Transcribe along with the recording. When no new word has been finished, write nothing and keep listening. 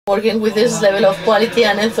working with this level of quality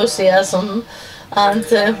and enthusiasm, and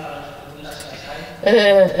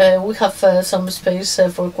we have some space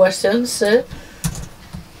for questions.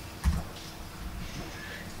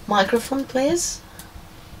 Microphone, please.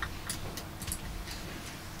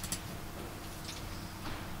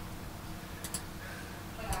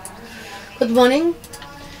 Good morning.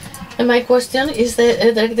 My question is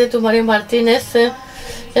directed to Mario Martinez.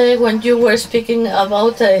 When you were speaking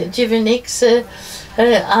about gvSIG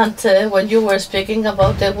and when you were speaking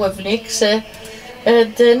about the webNICs,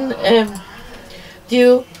 then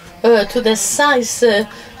due to the size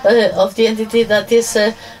of the entity that is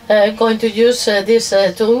going to use these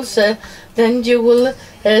tools, then you will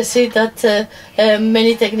see that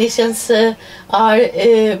many technicians are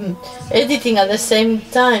editing at the same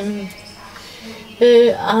time.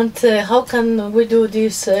 And how can we do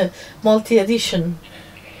this multi-edition?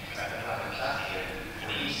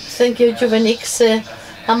 Thank you, gvSIG.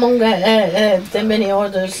 Among the many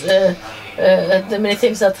orders, the many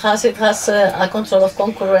things that it has a control of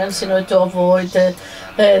concurrence in order to avoid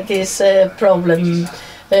this problem.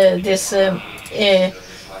 This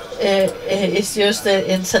is used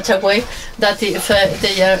in such a way that if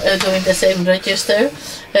they are doing the same register,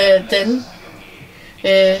 then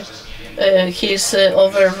he's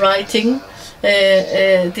overwriting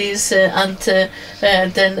this, and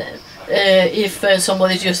then if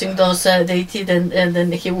somebody is using those data,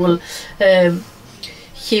 then he will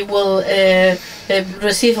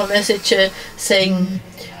receive a message saying,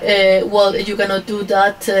 well, you cannot do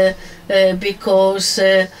that because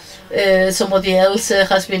somebody else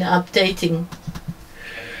has been updating.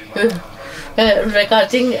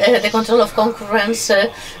 Regarding the control of concurrence,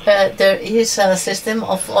 there is a system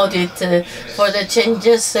of audit for the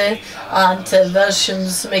changes and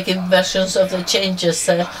versions, making versions of the changes.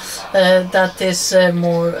 That is a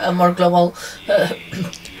more global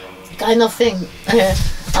kind of thing,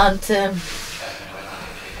 and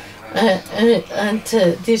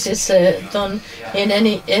this is done in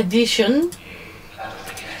any edition.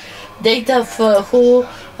 Data of who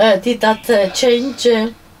did that change.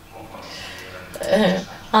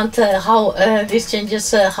 And how these changes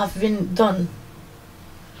have been done.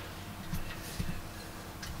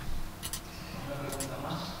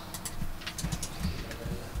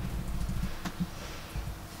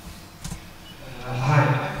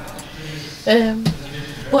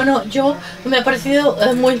 Bueno, me ha parecido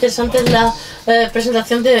muy interesante la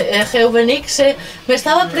presentación de gvSIG. Me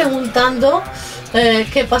estaba preguntando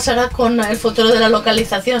qué pasará con el futuro de la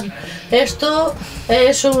localización. ¿Esto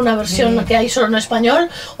es una versión que hay solo en español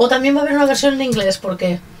o también va a haber una versión en inglés? ¿Por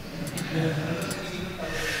qué?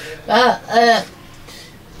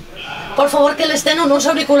 Por favor, que les den unos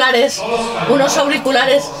auriculares,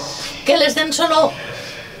 que les den solo,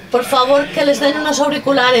 por favor, que les den unos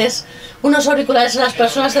auriculares a las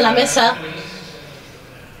personas de la mesa.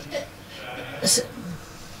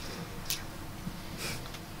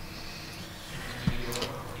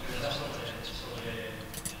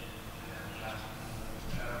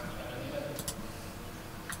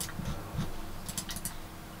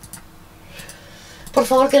 Por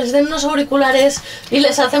favor, que les den unos auriculares y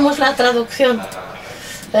les hacemos la traducción.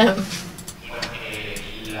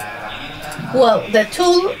 Well, the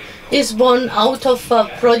tool is born out of a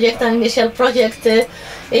project, an initial project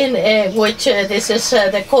in which this is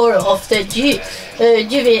the core of the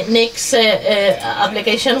gvSIG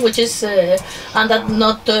application, which is and that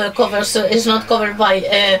is not covered by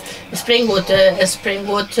Spring Boot. Spring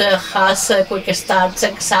Boot has quick starts,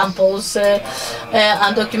 examples,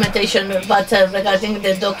 and documentation, but regarding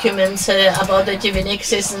the documents about the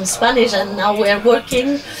gvSIG is in Spanish, and now we are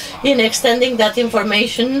working in extending that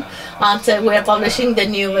information, and we are publishing the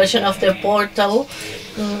new version of the portal,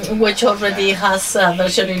 which already has a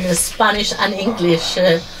version in Spanish and English.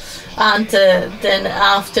 And then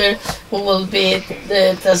after we will be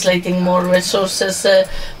translating more resources,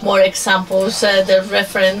 more examples, the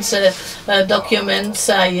reference documents.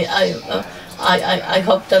 I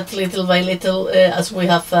hope that little by little, as we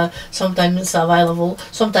have some time available,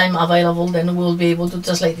 then we'll be able to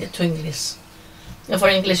translate it to English for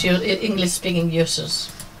English-speaking users.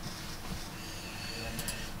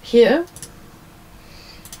 Here.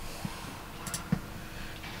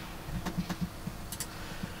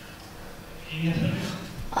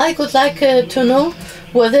 I would like to know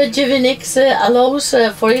whether gvSIG allows,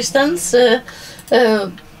 for instance,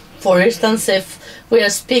 if we are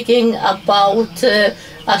speaking about a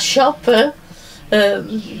shop, the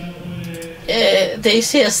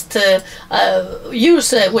easiest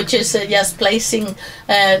use, which is just placing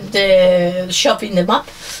the shop in the map.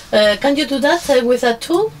 Can you do that with a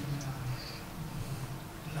tool?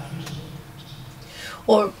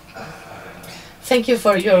 Or thank you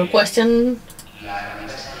for your question.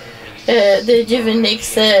 The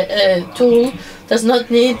gvSIG tool does not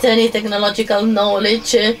need any technological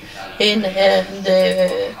knowledge in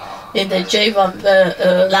the Java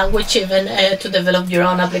language even to develop your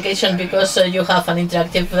own application, because you have an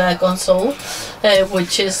interactive console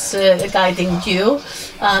which is guiding you,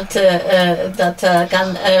 and that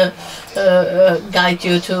can guide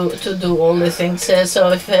you to do all the things.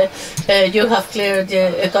 So if you have cleared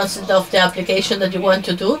the concept of the application that you want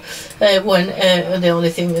to do, when the only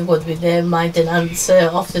thing would be the maintenance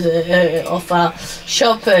of a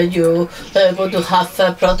shop, you go to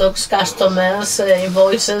have products, customers,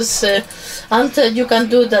 invoices, and you can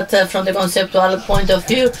do that from the conceptual point of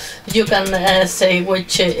view. You can say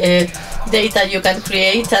which data you can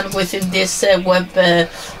create, and within this web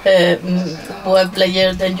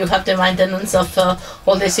layer, then you have the maintenance of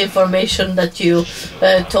all this information that you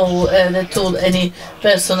told the tool, any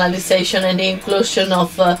personalization, any inclusion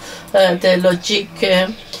of the logic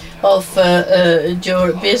of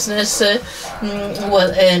your business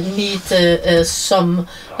will need some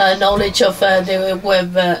knowledge of the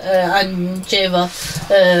web and Java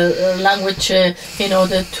language in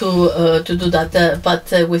order to do that.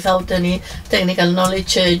 But without any technical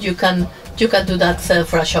knowledge, you can do that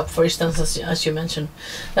for a shop, for instance, as you mentioned.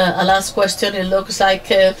 A last question. It looks like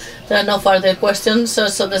there are no further questions,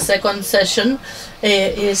 so the second session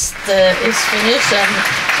is finished.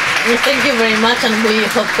 Thank you very much, and we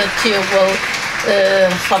hope that you will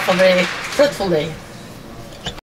have a very fruitful day.